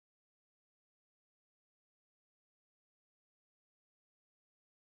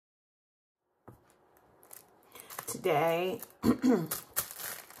today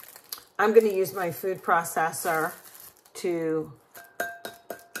I'm going to use my food processor to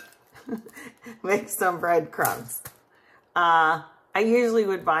make some breadcrumbs. I usually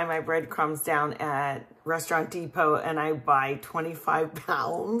would buy my breadcrumbs down at Restaurant Depot, and I buy 25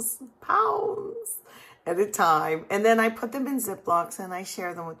 pounds at a time. And then I put them in Ziplocs and I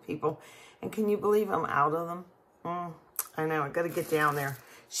share them with people. And can you believe I'm out of them? I know, I got to get down there.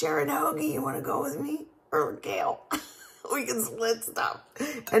 Sharon Hoagie, you want to go with me? Or Gail? We can split stuff.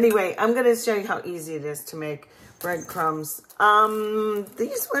 Anyway, I'm going to show you how easy it is to make breadcrumbs.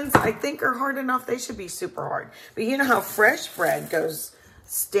 These ones I think are hard enough. They should be super hard. But you know how fresh bread goes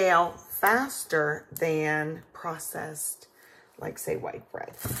stale faster than processed, like say white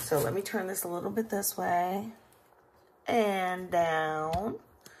bread. So let me turn this a little bit this way and down.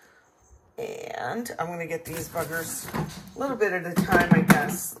 And I'm going to get these buggers a little bit at a time, I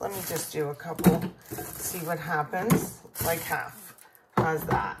guess. Let me just do a couple, see what happens. Like half. How's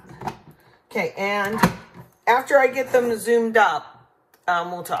that? Okay, and after I get them zoomed up,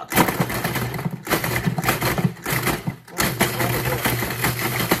 we'll talk.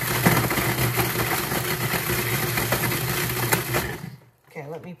 Okay,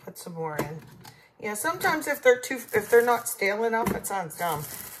 let me put some more in. Yeah, sometimes if they're not stale enough, it sounds dumb,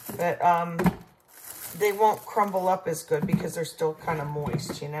 but they won't crumble up as good because they're still kind of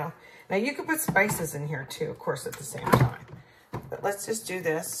moist, you know. Now you can put spices in here too, of course, at the same time. But let's just do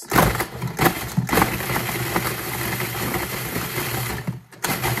this.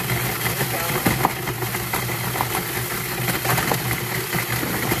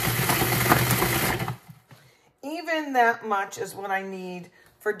 Even that much is what I need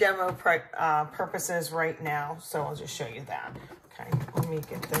for demo purposes right now. So I'll just show you that. Okay, let me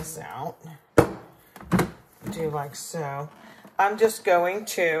get this out. Do like so. I'm just going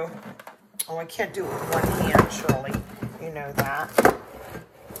to, oh, I can't do it with one hand, surely. You know that.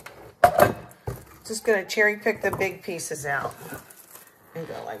 Just going to cherry pick the big pieces out. And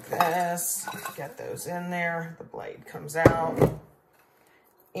go like this. Get those in there. The blade comes out.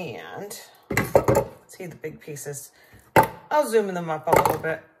 And see the big pieces. I'll zoom them up a little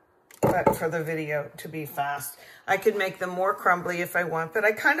bit, but for the video to be fast. I could make them more crumbly if I want, but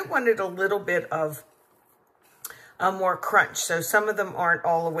I kind of wanted a little bit of more crunch. So some of them aren't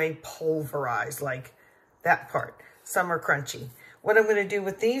all the way pulverized like that part. Some are crunchy. What I'm going to do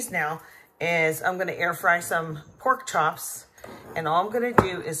with these now is I'm going to air fry some pork chops, and all I'm going to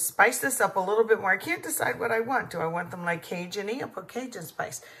do is spice this up a little bit more. I can't decide what I want. Do I want them like Cajun-y? I'll put Cajun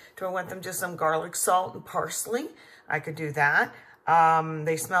spice. Do I want them just some garlic, salt, and parsley? I could do that.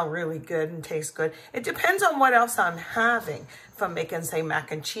 They smell really good and taste good. It depends on what else I'm having. If I'm making, say,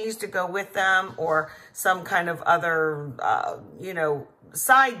 mac and cheese to go with them or some kind of other, you know,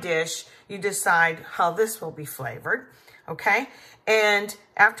 side dish, you decide how this will be flavored, okay? And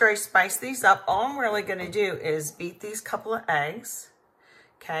after I spice these up, all I'm really going to do is beat these couple of eggs,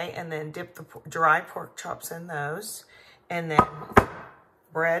 okay? And then dip the dry pork chops in those. And then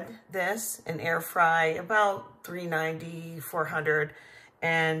bread this and air fry about 390, 400.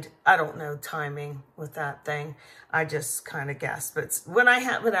 And I don't know timing with that thing. I just kind of guess. But when I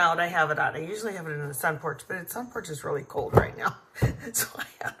have it out, I have it out. I usually have it in the sun porch, but the sun porch is really cold right now. So I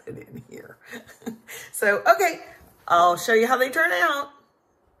have it in here. So, okay, I'll show you how they turn out.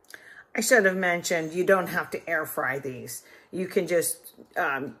 I should have mentioned you don't have to air fry these. You can just,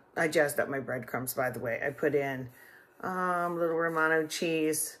 I jazzed up my breadcrumbs, by the way. I put in little Romano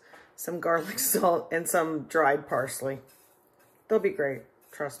cheese, some garlic salt, and some dried parsley. They'll be great,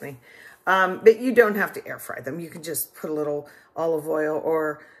 trust me. But you don't have to air fry them. You can just put a little olive oil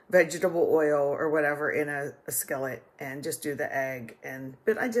or vegetable oil or whatever in a skillet and just do the egg.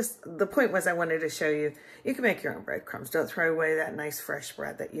 But the point was I wanted to show you, you can make your own breadcrumbs. Don't throw away that nice fresh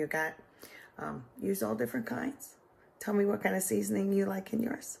bread that you got. Use all different kinds. Tell me what kind of seasoning you like in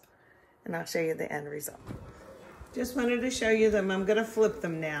yours, and I'll show you the end result. Just wanted to show you them. I'm going to flip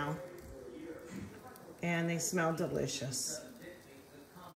them now. And they smell delicious.